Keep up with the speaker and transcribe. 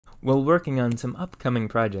While working on some upcoming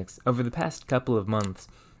projects over the past couple of months,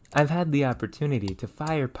 I've had the opportunity to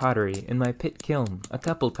fire pottery in my pit kiln a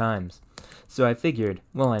couple times, so I figured,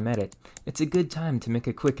 while I'm at it, it's a good time to make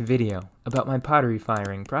a quick video about my pottery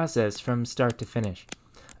firing process from start to finish.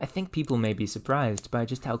 I think people may be surprised by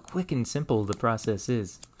just how quick and simple the process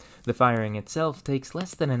is. The firing itself takes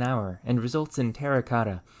less than an hour and results in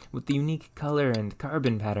terracotta with the unique color and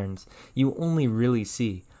carbon patterns you only really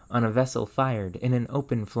see on a vessel fired in an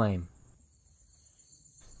open flame.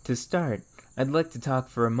 To start, I'd like to talk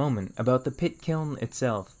for a moment about the pit kiln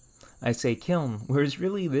itself. I say kiln, whereas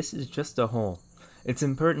really this is just a hole. It's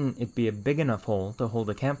important it be a big enough hole to hold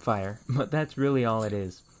a campfire, but that's really all it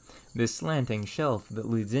is. This slanting shelf that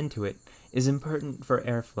leads into it is important for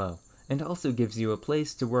airflow, and also gives you a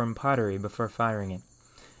place to warm pottery before firing it.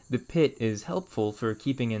 The pit is helpful for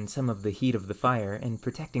keeping in some of the heat of the fire and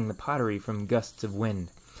protecting the pottery from gusts of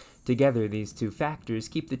wind. Together, these two factors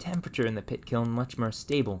keep the temperature in the pit kiln much more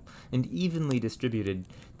stable and evenly distributed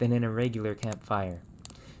than in a regular campfire.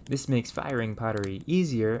 This makes firing pottery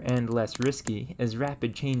easier and less risky, as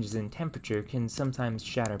rapid changes in temperature can sometimes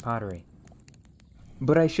shatter pottery.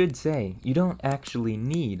 But I should say, you don't actually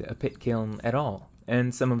need a pit kiln at all,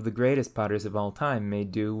 and some of the greatest potters of all time may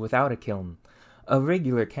do without a kiln. A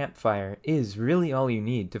regular campfire is really all you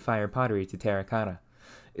need to fire pottery to terracotta.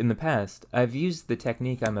 In the past, I've used the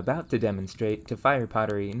technique I'm about to demonstrate to fire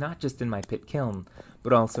pottery not just in my pit kiln,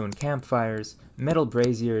 but also in campfires, metal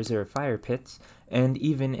braziers or fire pits, and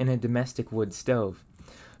even in a domestic wood stove.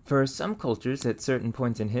 For some cultures at certain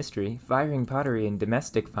points in history, firing pottery in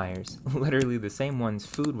domestic fires, literally the same ones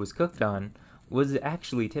food was cooked on, was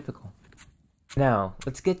actually typical. Now,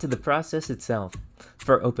 let's get to the process itself.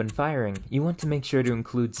 For open firing, you want to make sure to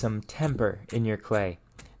include some temper in your clay.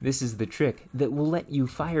 This is the trick that will let you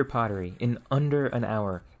fire pottery in under an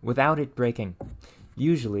hour without it breaking.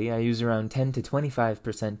 Usually, I use around 10 to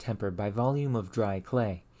 25% temper by volume of dry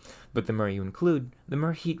clay. But the more you include, the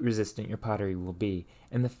more heat resistant your pottery will be,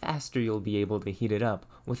 and the faster you'll be able to heat it up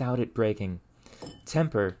without it breaking.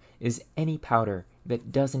 Temper is any powder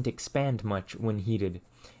that doesn't expand much when heated.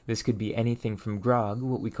 This could be anything from grog,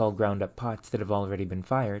 what we call ground up pots that have already been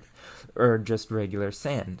fired, or just regular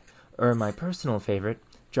sand, or my personal favorite,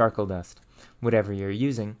 charcoal dust. Whatever you're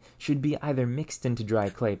using should be either mixed into dry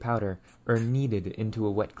clay powder or kneaded into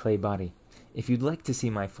a wet clay body. If you'd like to see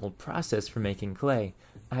my full process for making clay,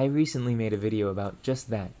 I recently made a video about just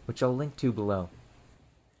that, which I'll link to below.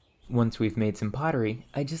 Once we've made some pottery,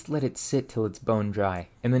 I just let it sit till it's bone dry,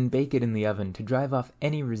 and then bake it in the oven to drive off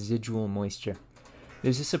any residual moisture.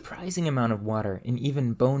 There's a surprising amount of water in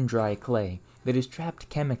even bone-dry clay that is trapped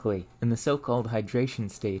chemically in the so-called hydration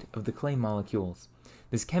state of the clay molecules.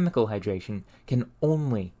 This chemical hydration can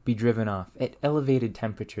only be driven off at elevated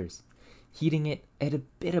temperatures. Heating it at a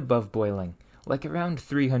bit above boiling, like around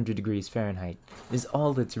 300 degrees Fahrenheit, is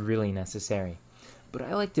all that's really necessary. But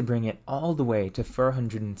I like to bring it all the way to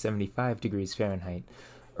 475 degrees Fahrenheit,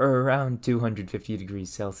 or around 250 degrees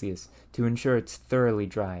Celsius, to ensure it's thoroughly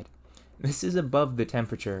dried. This is above the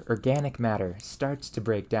temperature organic matter starts to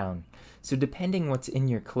break down, so depending what's in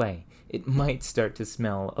your clay, it might start to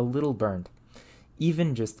smell a little burnt.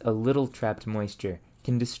 Even just a little trapped moisture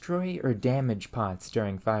can destroy or damage pots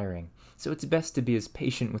during firing, so it's best to be as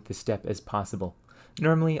patient with the step as possible.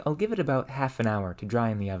 Normally, I'll give it about half an hour to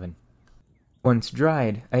dry in the oven. Once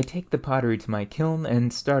dried, I take the pottery to my kiln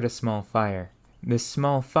and start a small fire. This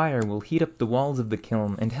small fire will heat up the walls of the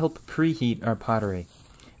kiln and help preheat our pottery.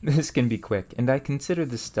 This can be quick, and I consider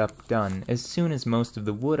this step done as soon as most of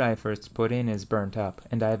the wood I first put in is burnt up,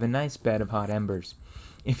 and I have a nice bed of hot embers.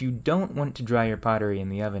 If you don't want to dry your pottery in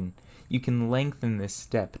the oven, you can lengthen this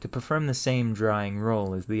step to perform the same drying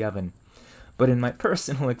role as the oven. But in my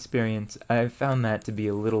personal experience, I've found that to be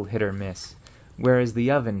a little hit or miss, whereas the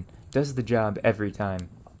oven does the job every time.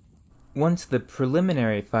 Once the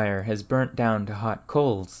preliminary fire has burnt down to hot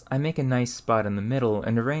coals, I make a nice spot in the middle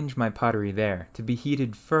and arrange my pottery there to be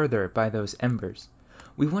heated further by those embers.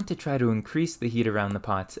 We want to try to increase the heat around the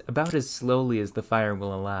pots about as slowly as the fire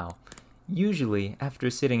will allow. Usually, after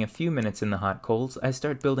sitting a few minutes in the hot coals, I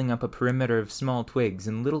start building up a perimeter of small twigs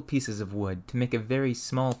and little pieces of wood to make a very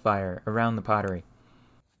small fire around the pottery.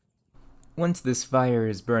 Once this fire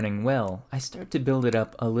is burning well, I start to build it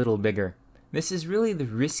up a little bigger. This is really the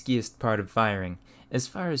riskiest part of firing, as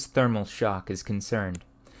far as thermal shock is concerned.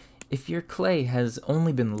 If your clay has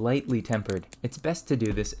only been lightly tempered, it's best to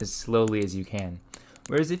do this as slowly as you can.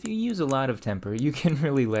 Whereas if you use a lot of temper, you can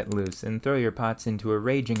really let loose and throw your pots into a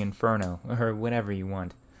raging inferno, or whatever you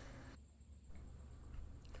want.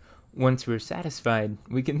 Once we're satisfied,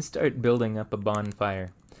 we can start building up a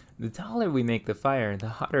bonfire. The taller we make the fire, the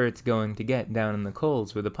hotter it's going to get down in the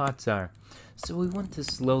coals where the pots are. So we want to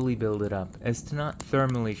slowly build it up, as to not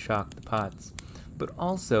thermally shock the pots, but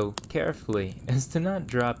also carefully, as to not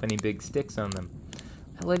drop any big sticks on them.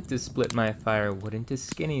 I like to split my firewood into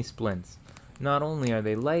skinny splints. Not only are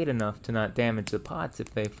they light enough to not damage the pots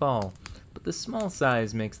if they fall, but the small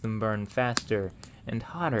size makes them burn faster and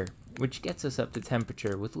hotter, which gets us up to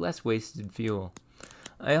temperature with less wasted fuel.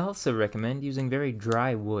 I also recommend using very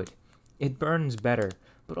dry wood. It burns better,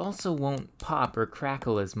 but also won't pop or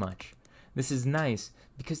crackle as much. This is nice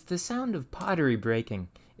because the sound of pottery breaking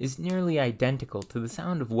is nearly identical to the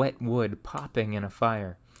sound of wet wood popping in a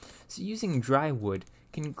fire. So using dry wood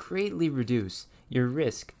can greatly reduce your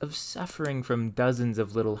risk of suffering from dozens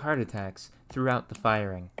of little heart attacks throughout the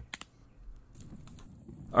firing.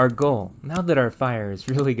 Our goal, now that our fire is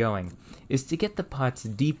really going, is to get the pots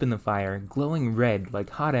deep in the fire, glowing red like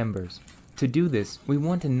hot embers. To do this, we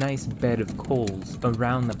want a nice bed of coals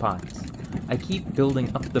around the pots. I keep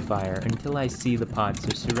building up the fire until I see the pots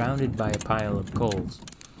are surrounded by a pile of coals.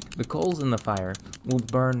 The coals in the fire will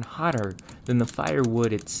burn hotter than the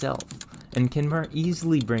firewood itself, and can more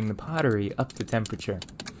easily bring the pottery up to temperature.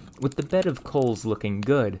 With the bed of coals looking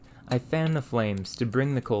good, I fan the flames to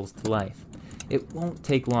bring the coals to life. It won't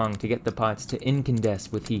take long to get the pots to incandesce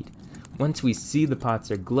with heat. Once we see the pots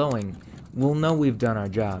are glowing, we'll know we've done our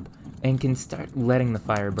job, and can start letting the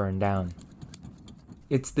fire burn down.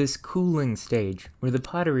 It's this cooling stage, where the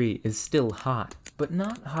pottery is still hot, but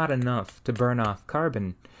not hot enough to burn off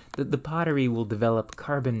carbon, that the pottery will develop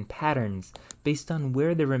carbon patterns based on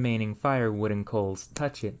where the remaining firewood and coals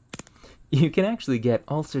touch it. You can actually get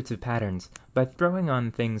all sorts of patterns by throwing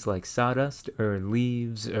on things like sawdust, or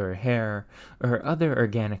leaves, or hair, or other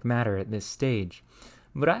organic matter at this stage.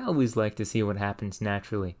 But I always like to see what happens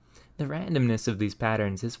naturally. The randomness of these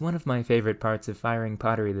patterns is one of my favorite parts of firing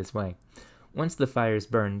pottery this way. Once the fires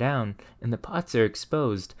burn down, and the pots are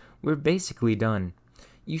exposed, we're basically done.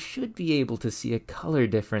 You should be able to see a color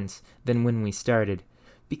difference than when we started.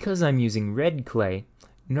 Because I'm using red clay,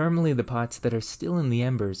 normally the pots that are still in the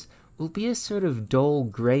embers will be a sort of dull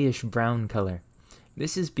grayish-brown color.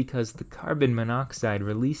 This is because the carbon monoxide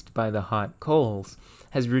released by the hot coals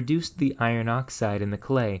has reduced the iron oxide in the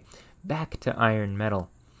clay back to iron metal.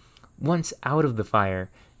 Once out of the fire,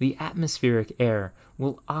 the atmospheric air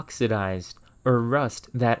will oxidize or rust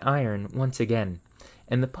that iron once again,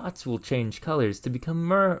 and the pots will change colors to become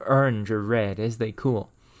more orange or red as they cool.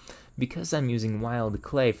 Because I'm using wild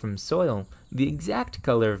clay from soil, the exact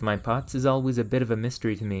color of my pots is always a bit of a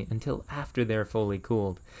mystery to me until after they're fully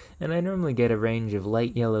cooled, and I normally get a range of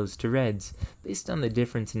light yellows to reds based on the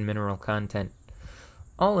difference in mineral content.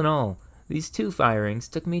 All in all, these two firings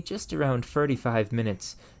took me just around 35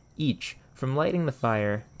 minutes each, from lighting the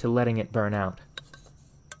fire to letting it burn out.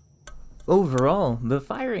 Overall, the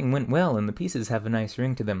firing went well and the pieces have a nice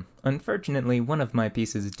ring to them. Unfortunately, one of my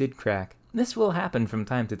pieces did crack. This will happen from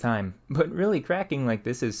time to time, but really cracking like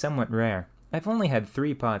this is somewhat rare. I've only had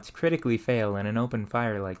 3 pots critically fail in an open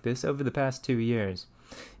fire like this over the past 2 years.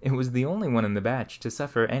 It was the only one in the batch to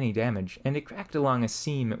suffer any damage, and it cracked along a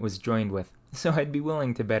seam it was joined with, so I'd be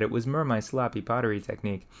willing to bet it was more my sloppy pottery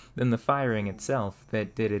technique than the firing itself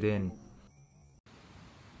that did it in.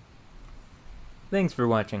 Thanks for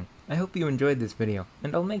watching. I hope you enjoyed this video,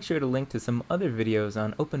 and I'll make sure to link to some other videos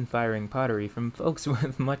on open firing pottery from folks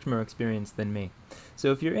with much more experience than me.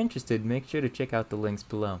 So if you're interested, make sure to check out the links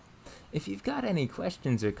below. If you've got any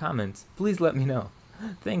questions or comments, please let me know.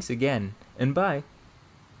 Thanks again, and bye!